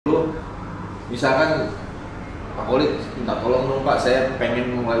Misalkan Pak Kolit minta tolong dong Pak, saya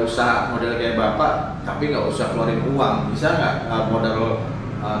pengen mulai usaha model kayak Bapak, tapi nggak usah keluarin uang, bisa nggak modal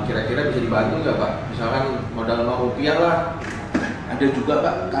kira-kira bisa dibantu nggak Pak? Misalkan modal 0 rupiah lah. Ada juga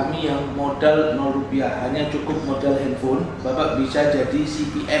Pak, kami yang modal 0 rupiah, hanya cukup modal handphone, Bapak bisa jadi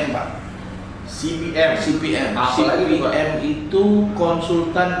CPM Pak. CPM? CPM. Apa CPM itu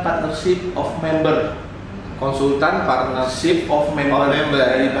konsultan partnership of member. Konsultan partnership of member.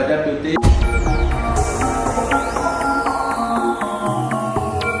 Daripada PT.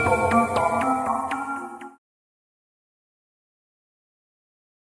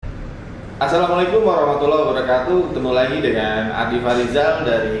 Assalamualaikum warahmatullahi wabarakatuh. Ketemu lagi dengan Adi Farizal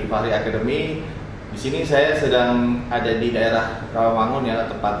dari Fahri Academy. Di sini saya sedang ada di daerah Rawamangun ya,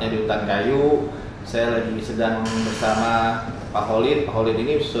 tepatnya di hutan kayu. Saya lagi sedang bersama Pak Kolit. Pak Kolit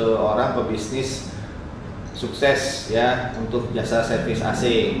ini seorang pebisnis sukses ya untuk jasa servis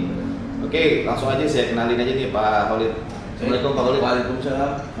AC. Oke, langsung aja saya kenalin aja nih Pak Kolit. Assalamualaikum Pak Kolit.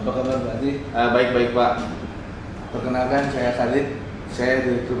 Waalaikumsalam. Apa kabar Pak Adi? Baik-baik Pak. Perkenalkan, saya Khalid. Saya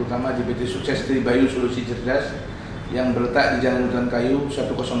Direktur Utama di PT Sukses Tribayu Solusi Cerdas yang berletak di Jalan Hutan Kayu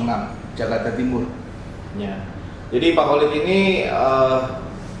 106, Jakarta Timur. Ya. Jadi Pak Kolit ini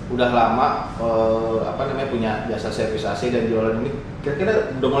udah lama punya jasa servis AC dan jualan ini.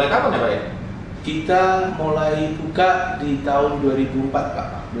 Kira-kira udah mulai kapan ya Pak ya? Kita mulai buka di tahun 2004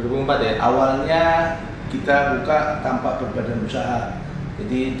 Pak. 2004 ya? Awalnya kita buka tanpa berbadan usaha,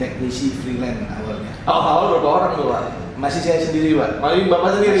 jadi teknisi freelance awalnya. Awal berapa orang tuh Pak? Masih saya sendiri Pak. Masih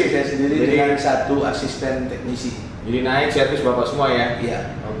Bapak sendiri? Masih saya sendiri Jadi, dengan satu asisten teknisi. Jadi naik servis Bapak semua ya?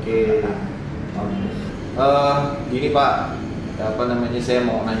 Iya. Oke. Gini Pak, saya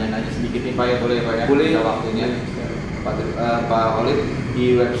mau nanya-nanya sedikit nih Pak ya, boleh Pak ya? Boleh. Ada waktunya. Pak Kolit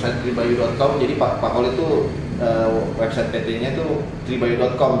di website tribayu.com. Jadi Pak Kolit tuh website PT-nya tuh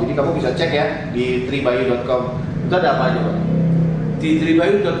tribayu.com. Jadi kamu bisa cek ya di tribayu.com. Itu ada apa aja Pak? Di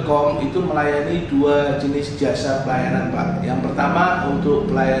Tribayu.com itu melayani dua jenis jasa pelayanan Pak. Yang pertama untuk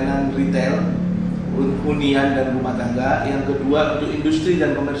pelayanan retail, hunian dan rumah tangga. Yang kedua untuk industri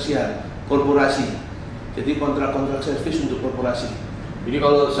dan komersial, korporasi. Jadi kontrak-kontrak servis untuk korporasi. Jadi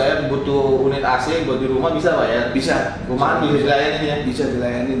kalau saya butuh unit AC buat di rumah bisa Pak ya? Bisa. Rumahan bisa dilayani ya? Bisa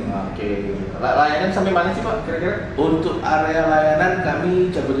dilayani. Oke. Layanan sampai mana sih Pak kira-kira? Untuk area layanan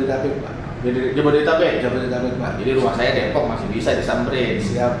kami Jabodetabek Pak. Jadi Jabodetabek? Jabodetabek Pak. Jadi rumah saya Depok masih bisa disamperin.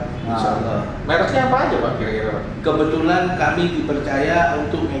 Siap. Insyaallah. Mereknya apa aja Pak kira-kira Pak? Kebetulan kami dipercaya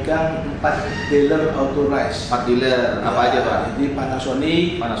untuk megang 4 dealer authorized. 4 dealer apa aja Pak? Jadi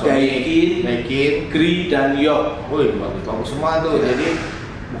Panasonic, Daikin, Kini dan Yok. Wih bagus semua tuh. Ya. Jadi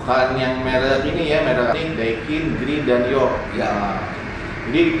bukan yang merek ini ya, merek ini Daikin, Kini dan Yok. Ya.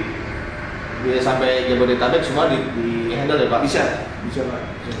 Jadi bisa sampai Jabodetabek semua di handle ya Pak? Bisa Pak.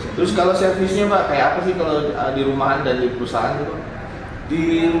 Terus kalau servisnya Pak kayak apa sih kalau di rumahan dan di perusahaan gitu?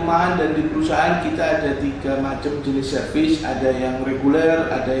 Di rumahan dan di perusahaan kita ada 3 macam jenis servis, ada yang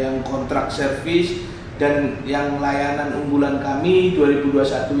reguler, ada yang kontrak servis, dan yang layanan unggulan kami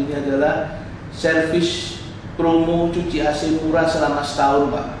 2021 ini adalah servis promo cuci AC murah selama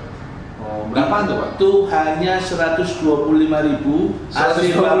setahun Pak. Oh, berapa tuh Pak? Itu hanya 125.000.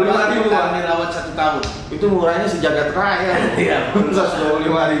 125.000 kami rawat 1 tahun. Itu murahnya sejagat raya. Iya,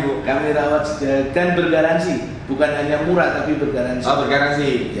 125.000. Kami rawat dan bergaransi, bukan hanya murah tapi bergaransi. Oh,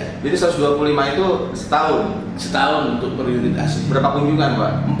 bergaransi. Ya. Jadi 125 itu setahun. Setahun untuk per unit AC. Berapa kunjungan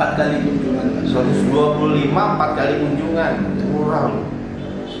Pak? 4 kali kunjungan Pak. 125 4 kali kunjungan. Murah loh.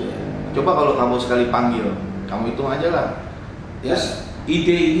 Coba kalau kamu sekali panggil, kamu hitung aja lah. Ya.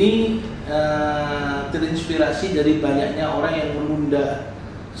 Ide ini terinspirasi dari banyaknya orang yang menunda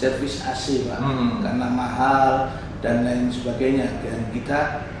servis AC Pak, karena mahal dan lain sebagainya. Dan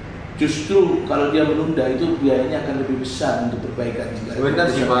kita justru kalau dia menunda itu biayanya akan lebih besar untuk perbaikan.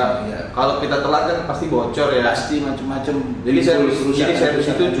 Benar sih Pak. Ya. Kalau kita telat kan pasti bocor ya. Pasti macam-macam. Jadi servis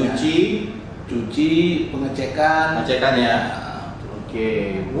itu cuci, pengecekan ya.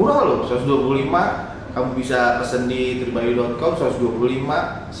 Oke, murah loh, 125. Kamu bisa pesen di tribayu.com 125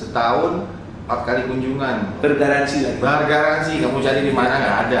 setahun 4 kali kunjungan. Bergaransi lagi. Bergaransi, kamu cari di mana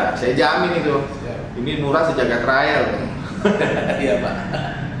nggak ada. Saya jamin itu. Ini murah sejagat raya. Iya Pak.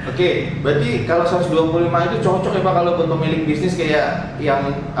 Oke, berarti kalau 125 itu cocok ya Pak kalau buat pemilik bisnis kayak yang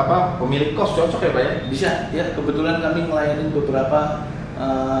pemilik kos cocok ya Pak ya? Bisa ya. Kebetulan kami melayani beberapa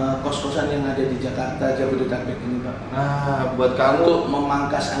kos-kosan yang ada di Jakarta, Jabodetabek ini Pak. Nah, buat kamu untuk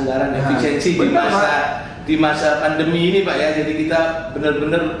memangkas anggaran efisiensi di masa pandemi ini Pak ya. Jadi kita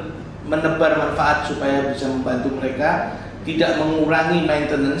benar-benar menebar manfaat supaya bisa membantu mereka, tidak mengurangi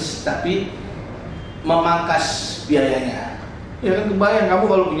maintenance tapi memangkas biayanya. Ya kan kebayang kamu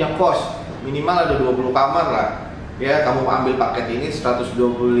kalau punya kos minimal ada 20 kamar lah. Ya, kamu ambil paket ini 125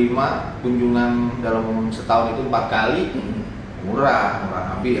 kunjungan dalam setahun itu 4 kali, murah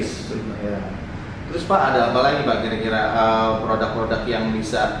habis. Ya. Terus Pak, ada apa lagi Pak kira-kira produk-produk yang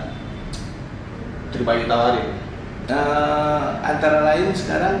bisa Tribayu tawarin? Antara lain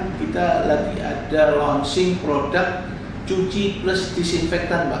sekarang kita lagi ada launching produk cuci plus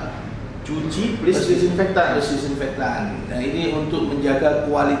disinfektan, Pak. Cuci plus disinfektan. Plus disinfektan. Nah, ini untuk menjaga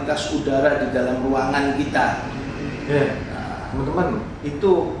kualitas udara di dalam ruangan kita. Ya. Teman-teman,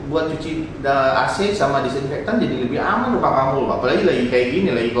 itu buat cuci AC sama disinfektan jadi lebih aman Pak kamu, Pak. Apalagi lagi kayak gini,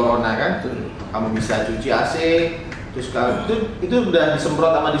 lagi corona kan. Kamu bisa cuci AC, terus kalau itu udah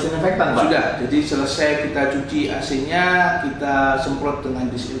disemprot sama disinfektan, Pak. Sudah. Jadi selesai kita cuci AC-nya, kita semprot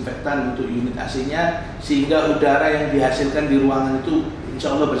dengan disinfektan untuk unit AC-nya sehingga udara yang dihasilkan di ruangan itu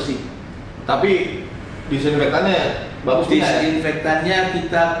insya Allah bersih. Tapi disinfektannya bagus. Disinfektannya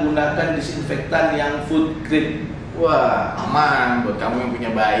kita gunakan disinfektan yang food grade. Wah, aman buat kamu yang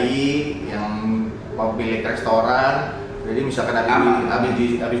punya bayi, yang mau pilih restoran. Jadi misalkan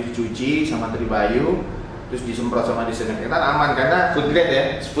habis dicuci sama Tribayu, terus disemprot sama disinfektan aman karena food grade ya.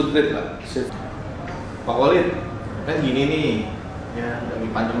 Food grade Pak. Pak Khalid, kan gini nih, ya lagi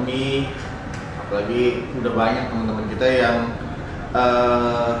pandemi, apalagi udah banyak teman-teman kita yang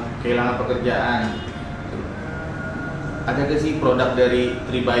kehilangan pekerjaan. Ada gak sih produk dari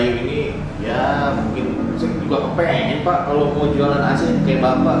Tribayu ini? Ya mungkin saya juga kepengen Pak kalau mau jualan AC kayak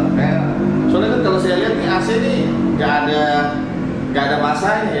Bapak. Soalnya kan kalau saya lihat nih AC nih nggak ada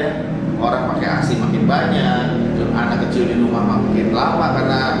masanya ya. Orang pakai AC makin banyak, anak kecil di rumah makin lama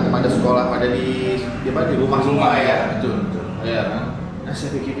karena pada sekolah pada di rumah semua ya. Betul. Ya kan. Nah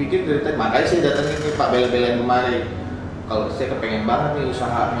saya pikir-pikir dari tadi, makanya saya datangin nih Pak bela-belain kemarin. Kalau saya kepengen banget nih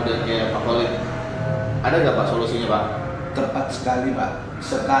usaha model kayak Pak Khalid. Ada nggak Pak solusinya Pak? Tepat sekali Pak.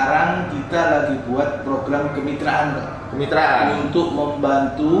 Sekarang kita lagi buat program kemitraan Pak. Kemitraan untuk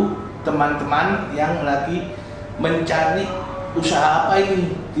membantu teman-teman yang lagi mencari usaha apa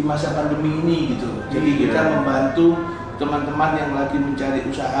ini di masa pandemi ini gitu. Jadi kita membantu teman-teman yang lagi mencari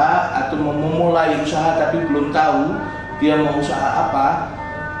usaha atau memulai usaha tapi belum tahu dia mau usaha apa.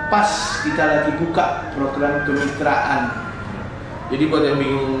 Pas kita lagi buka program kemitraan. Jadi buat yang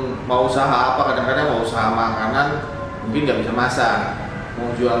bingung mau usaha apa, kadang-kadang mau usaha makanan mungkin nggak bisa masak, mau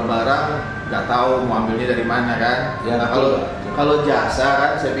jual barang nggak tahu mau ambilnya dari mana kan. Ya, nah kalau jasa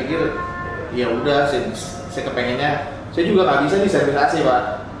kan saya pikir ya udah saya kepengennya, saya juga nggak bisa nih servis AC Pak.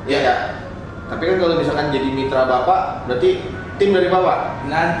 Iya ya. Tapi kan kalau misalkan jadi mitra Bapak, berarti tim dari Bapak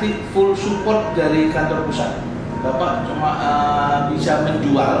nanti full support dari kantor pusat. Bapak cuma bisa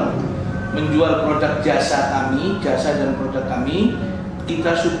menjual produk jasa kami, jasa dan produk kami,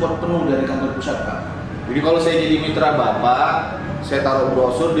 kita support penuh dari kantor pusat Pak. Jadi kalau saya jadi mitra Bapak, saya taruh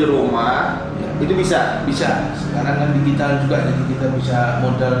brosur di rumah, ya, itu bisa? Bisa. Sekarang kan digital juga, jadi kita bisa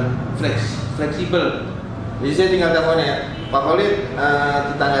modal fleksibel. Jadi saya tinggal teleponnya, Pak Khalid,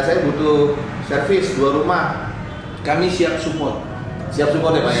 tetangga saya butuh servis 2 rumah. Kami siap support. Siap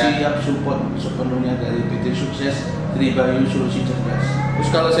support ya Pak ya? Siap support sepenuhnya dari PT Sukses Tribayu Solusi Cerdas. Terus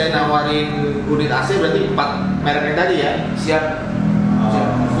kalau saya nawarin unit AC berarti 4 mereknya tadi ya? Siap.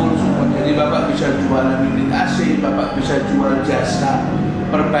 Full support. Jadi Bapak bisa jualan unit AC, Bapak bisa jual jasa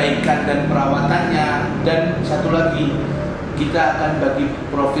perbaikan dan perawatannya, dan satu lagi kita akan bagi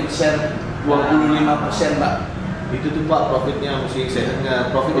profit share 25% Pak. Itu tuh Pak profitnya mesti saya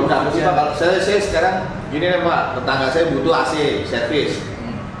profit kita mesti Pak. Kalau saya sekarang gini nih Pak, tetangga saya butuh AC servis.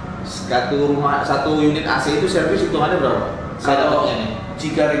 Satu unit AC itu servis hitungannya berapa? Kalau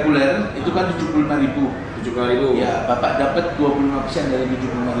jika reguler itu kan 75.000. 75.000. Ya, Bapak dapat 25% dari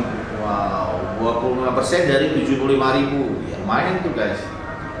 75.000. Wow, 25% dari 75.000. Ya, lumayan tuh guys.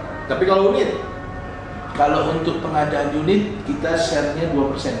 Tapi kalau unit? Kalau untuk pengadaan unit kita share-nya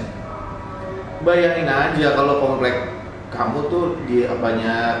 2%. Bayangin aja kalau komplek kamu tuh di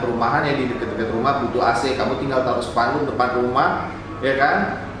banyak perumahan ya, di dekat-dekat rumah butuh AC, kamu tinggal taruh spanduk depan rumah, ya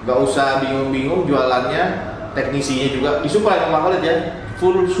kan? Gak usah bingung-bingung jualannya, teknisinya juga disupply sama Khalid ya.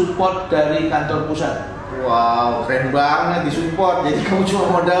 Full support dari kantor pusat. Wow, keren banget disupport. Jadi kamu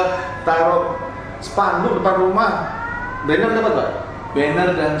cuma modal taruh spanduk depan rumah. Banner dapat Pak? Banner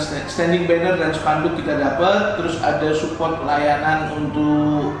dan standing banner dan spanduk kita dapat. Terus ada support layanan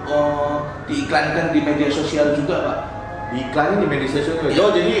untuk diiklankan di media sosial juga Pak. Diiklanin di media sosial juga?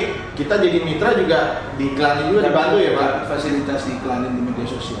 Oh jadi kita jadi mitra juga diiklanin juga, dibantu ya Pak? Fasilitas diiklanin di media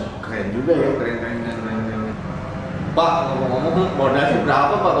sosial. Keren juga ya, keren. Pak, ngomong-ngomong modalnya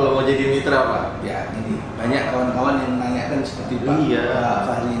berapa Pak kalau mau jadi mitra Pak? Ya ini banyak kawan-kawan yang menanyakan seperti Pak Iya.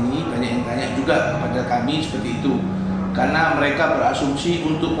 Fahri ini, banyak yang tanya juga kepada kami seperti itu. Karena mereka berasumsi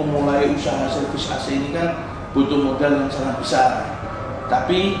untuk memulai usaha servis AC ini kan butuh modal yang sangat besar.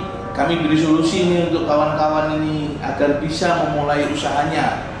 Tapi kami beri solusi ini untuk kawan-kawan ini agar bisa memulai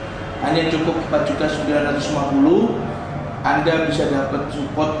usahanya. Hanya cukup 4.950.000, Anda bisa dapat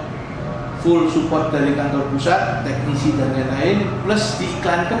full support dari kantor pusat, teknisi dan lain-lain, plus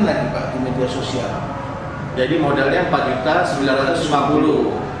diiklankan lagi Pak di media sosial. Jadi modalnya 4.950.000,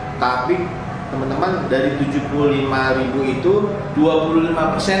 tapi teman-teman dari 75.000 itu 25%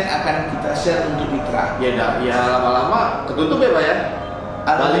 akan kita share untuk mitra. Ya lama-lama ketutup ya Pak ya.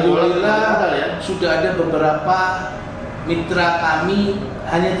 Alhamdulillah ya. sudah ada beberapa mitra kami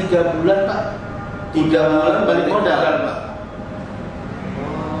hanya 3 bulan Pak. 3 bulan balik modal Pak.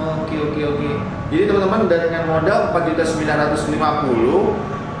 Oke. Jadi teman-teman dengan modal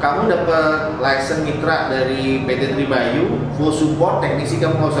 4.950.000 kamu dapat license mitra dari PT Tribayu, full support, teknisi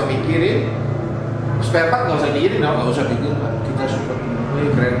kamu nggak usah mikirin, spare part nggak usah mikirin, nggak usah mikirin Pak, kita support.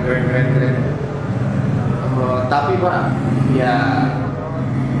 Keren. Tapi Pak, ya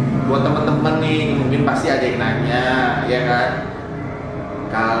buat teman-teman nih mungkin pasti ada yang nanya, ya kan?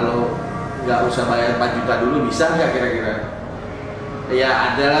 Kalau nggak usah bayar 4 juta dulu bisa nggak kira-kira?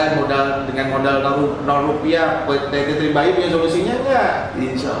 Ya ada lah dengan modal 0 rupiah, PT Tribayu punya solusinya nggak?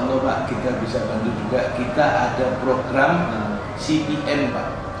 Insya Allah Pak, kita bisa bantu juga. Kita ada program CPM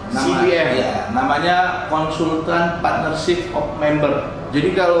Pak. CPM? Ya, namanya Konsultan Partnership of Member.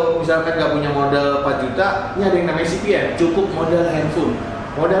 Jadi kalau misalkan nggak punya modal 4 juta, ini ada yang namanya CPM? Cukup modal handphone.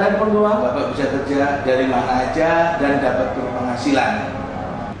 Modal handphone doang? Bapak bisa kerja dari mana aja dan dapat berpenghasilan.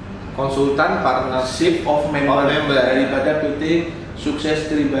 Konsultan Partnership of Member daripada PT Sukses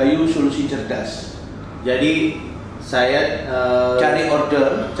Tribayu Solusi Cerdas. Jadi saya cari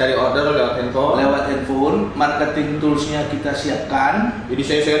order lewat handphone. Marketing toolsnya kita siapkan. Jadi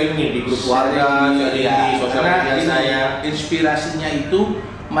saya sharing nih di grup warga, di sosial media saya. Inspirasinya itu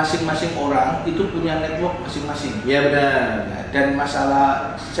masing-masing orang itu punya network masing-masing. Iya benar. Dan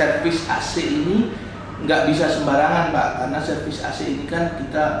masalah servis AC ini nggak bisa sembarangan Pak, karena servis AC ini kan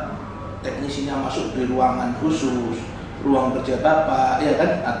kita teknisinya masuk di ruangan khusus, ruang kerja Bapak, ya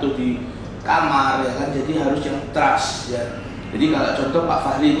kan, atau di kamar, ya kan, jadi harus yang trust, ya. Jadi kalau contoh Pak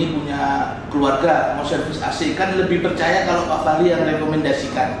Fahri ini punya keluarga mau servis AC, kan lebih percaya kalau Pak Fahri yang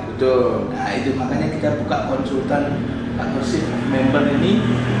rekomendasikan. Betul. Nah itu makanya kita buka konsultan partnership member ini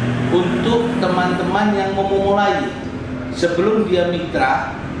untuk teman-teman yang mau memulai sebelum dia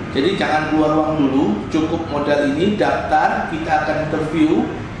mitra. Jadi jangan keluar uang dulu, cukup modal ini, daftar, kita akan interview,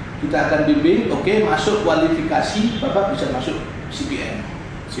 kita akan bimbing, oke, masuk kualifikasi, Bapak bisa masuk CPM.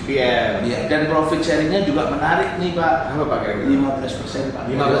 Ya, dan profit sharingnya juga menarik nih Pak. Apa Pak? 15%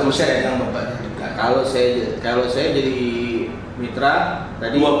 Pak. 15% yang Bapak dapatkan. Kalau saya jadi mitra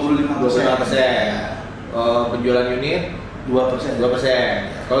tadi 25%. Penjualan unit 2%.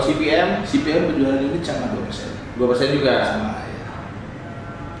 Kalau CPM penjualan unit sama 2%. 2% juga. Sama ya.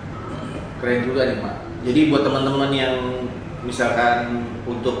 Keren juga nih Pak. Jadi buat teman-teman yang misalkan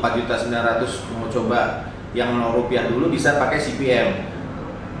untuk 4.900.000 mau coba yang 0 rupiah dulu bisa pakai CPM.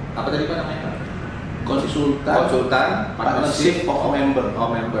 Apa tadi Pak namanya? Konsultan Partnership of Member.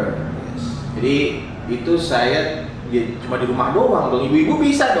 Yes. Jadi itu saya cuma di rumah doang dong. Ibu-ibu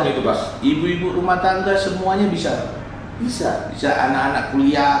bisa dong itu Pak. Ibu-ibu rumah tangga semuanya bisa. Bisa anak-anak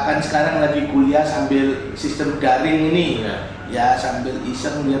kuliah, kan sekarang lagi kuliah sambil sistem daring ini. Ya sambil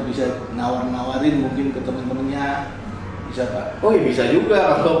iseng dia bisa nawarin mungkin ke temen-temennya. Bisa Pak. Oh iya bisa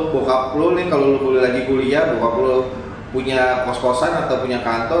juga kalau bokap lo nih, kalau lo lagi kuliah, bokap lo punya kos-kosan atau punya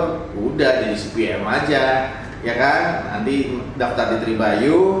kantor, udah jadi CPM aja, ya kan? Nanti daftar di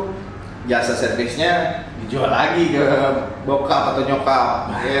Tribayu, jasa servisnya dijual lagi ke bokap atau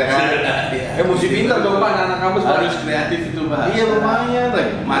nyokap, ya kan? Mesti pintar dong Pak, anak kampus harus kreatif itu Pak. Iya lumayan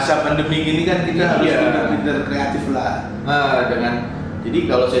lagi. Masa pandemi gini kan kita harus pintar-pintar kreatif lah. Nah jadi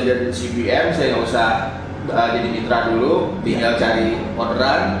kalau saya dari CPM saya nggak usah jadi mitra dulu, tinggal cari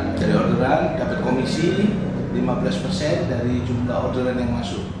orderan, dapat komisi 15% dari jumlah orderan yang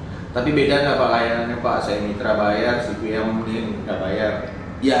masuk. Tapi beda nggak Pak layanannya Pak? Saya mitra bayar, CPM mungkin nggak bayar.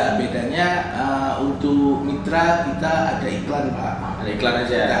 Ya bedanya untuk mitra kita ada iklan Pak. Ada iklan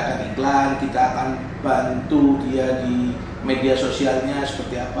aja. Kita akan iklan, kita akan bantu dia di media sosialnya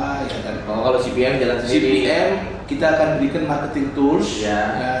seperti apa, ya kan. Kalau CPM jalan sendiri. CPM kita akan berikan marketing tools.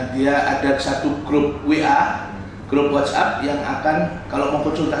 Ya, dia ada satu grup WA, grup WhatsApp yang akan kalau mau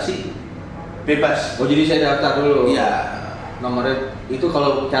konsultasi bebas. Oh jadi saya daftar dulu. Iya. Nomornya itu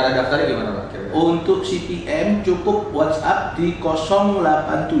kalau cara daftarnya gimana Pak? Untuk CPM cukup WhatsApp di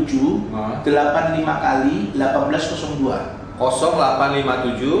 087 85 kali 1802.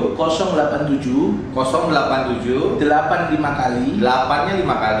 0857 087 087 85 kali 8-nya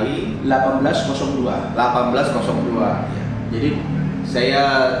 5 kali 1802. 1802. Jadi saya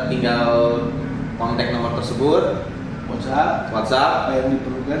tinggal kontak nomor tersebut, WhatsApp. WhatsApp, Apa yang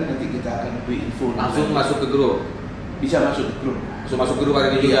diperlukan nanti kita akan beri info. langsung masuk ke grup. Bisa masuk ke grup. Langsung masuk ke grup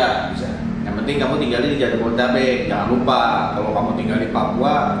hari ini juga. Bisa. Yang penting kamu tinggal di JABODETABEK. Jangan lupa kalau kamu tinggal di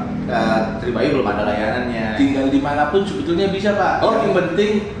Papua, Tribayu belum ada layanannya. Tinggal dimanapun sebetulnya bisa, Pak. Oh, yang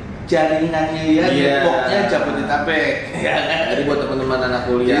penting jaringannya ya, Iya. networknya JABODETABEK. Ya kan? Jadi buat teman-teman anak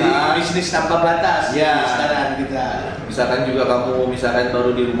kuliah, Jadi bisnis tanpa batas. Iya. Sekarang kita. misalkan juga kamu misalkan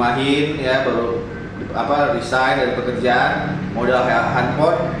baru dirumahin ya, baru resign dari pekerjaan, modal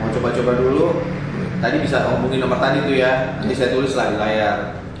handphone, mau coba-coba dulu. Tadi bisa hubungi nomor tadi tuh ya, nanti saya tulis lah di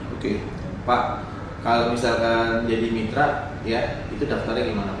layar. Oke. Pak, kalau misalkan jadi mitra ya, itu daftarnya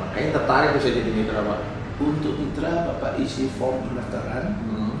gimana Pak? Kayaknya tertarik tuh saya jadi mitra Pak. Untuk mitra, Bapak isi form pendaftaran.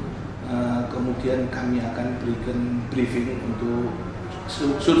 Kemudian kami akan berikan briefing untuk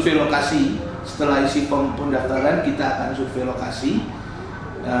survei lokasi. Setelah isi form pendaftaran, kita akan survei lokasi.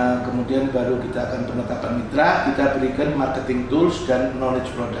 Kemudian baru kita akan penetapan mitra. Kita berikan marketing tools dan knowledge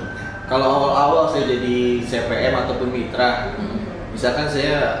produknya. Kalau awal-awal saya jadi CPM ataupun mitra, misalkan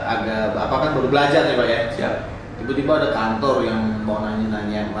saya agak kan baru belajar ya Pak ya. Siap. Tiba-tiba ada kantor yang mau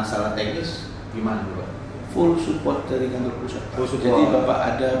nanya-nanya masalah teknis, gimana Pak? Full support dari kantor pusat. Full support. Jadi Bapak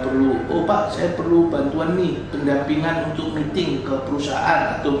ada perlu, oh Pak saya perlu bantuan nih, pendampingan untuk meeting ke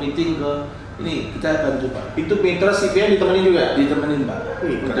perusahaan atau meeting ke ini, kita bantu Pak. Itu mitra CPM ditemenin juga? Ditemenin Pak.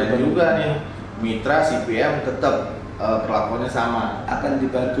 Wih, keren juga nih. Mitra CPM tetap perlakuannya sama. Akan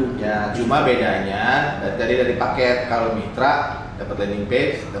dibantu. Ya, cuma bedanya dari paket. Kalau mitra dapat landing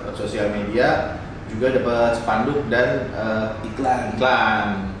page, dapat sosial media, juga dapat spanduk dan Iklan.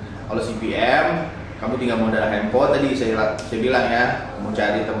 Kalau CPM, kamu tinggal modal handphone. Tadi saya bilang ya, mau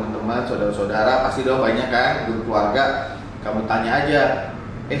cari teman-teman, saudara-saudara, pasti dong banyak kan, grup keluarga. Kamu tanya aja,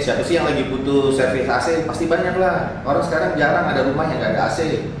 siapa sih yang lagi butuh servis AC? Pasti banyak lah. Orang sekarang jarang ada rumah yang nggak ada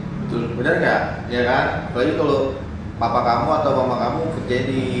AC. Betul, benar nggak? Ya kan? Apalagi kalau papa kamu atau mama kamu kerja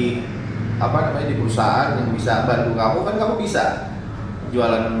di di perusahaan yang bisa bantu kamu, kan kamu bisa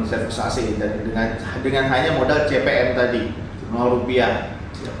jualan servis AC dan dengan hanya modal CPM tadi, 0 rupiah.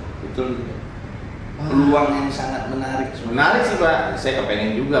 Betul. Peluang yang sangat menarik. Menarik sih Pak. Saya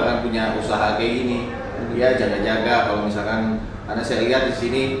kepengen juga kan punya usaha kayak gini. Ya jaga-jaga kalau misalkan, karena saya lihat di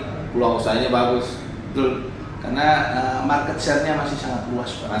sini peluang usahanya bagus. Betul. Karena market share-nya masih sangat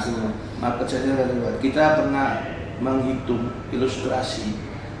luas Pak. Masih. Market share-nya sangat luas. Kita pernah menghitung ilustrasi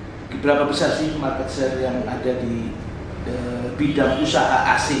berapa besar sih market share yang ada di bidang usaha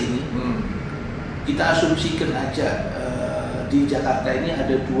AC ini. Kita asumsikan aja di Jakarta ini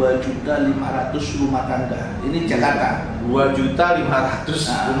ada 2.500.000 rumah tangga. Ini Jakarta.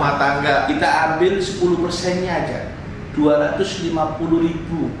 2.500.000 rumah tangga. Kita ambil 10%-nya aja.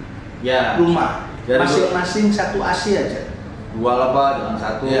 250.000 ya rumah. Masing-masing satu AC aja. Dua lah Pak, dengan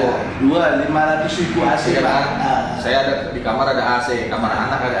satu. Ya, 500.000 AC Pak. Saya ada di kamar ada AC, kamar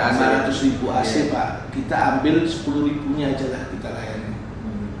anak ada AC. 500.000 AC Pak. Kita ambil 10.000-nya aja lah kita layani.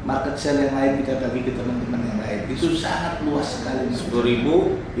 Market share yang lain kita bagi ke teman-teman yang lain. Itu sangat luas sekali. 10.000,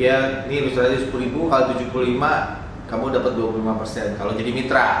 ya ini ilustrasi 10.000 kali 75 kamu dapat 25%. Kalau jadi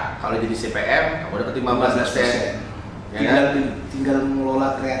mitra, kalau jadi CPM kamu dapat 15%. Ya, tinggal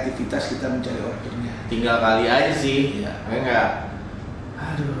mengelola kreativitas kita mencari ordernya. Tinggal kali aja sih. Iya. Enggak.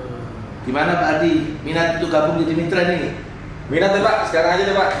 Aduh. Gimana Pak Adi? Minat untuk gabung jadi mitra nih? Minat deh Pak, sekarang aja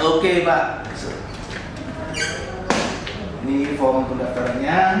deh Pak. Oke Pak. Ini form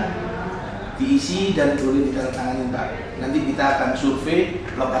pendaftarannya diisi dan boleh ditandatangani Pak. Nanti kita akan survei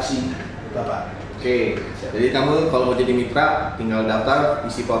lokasi Bapak. Oke, jadi kamu kalau mau jadi mitra tinggal daftar,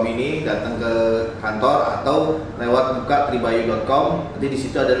 isi form ini, datang ke kantor atau lewat buka tribayu.com. Nanti di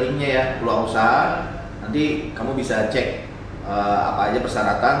situ ada linknya ya, peluang usaha. Nanti kamu bisa cek apa aja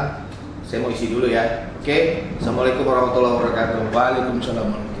persyaratan. Saya mau isi dulu ya. Oke, assalamualaikum warahmatullahi wabarakatuh.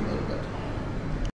 Waalaikumsalam.